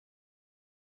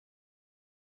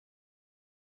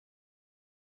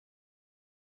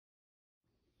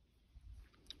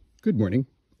Good morning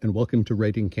and welcome to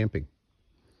Writing Camping.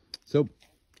 So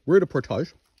we're at a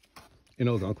portage in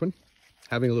Algonquin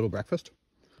having a little breakfast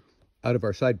out of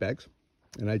our side bags,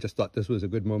 and I just thought this was a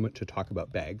good moment to talk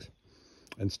about bags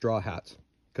and straw hats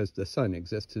because the sun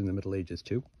exists in the Middle Ages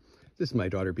too. This is my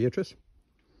daughter Beatrice.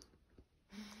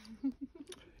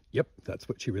 Yep, that's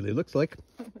what she really looks like.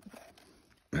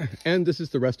 And this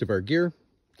is the rest of our gear.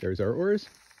 There's our oars.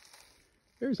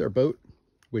 There's our boat,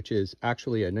 which is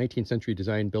actually a 19th century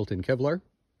design built in Kevlar,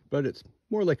 but it's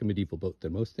more like a medieval boat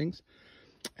than most things.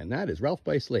 And that is Ralph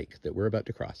Bice Lake that we're about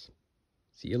to cross.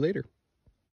 See you later.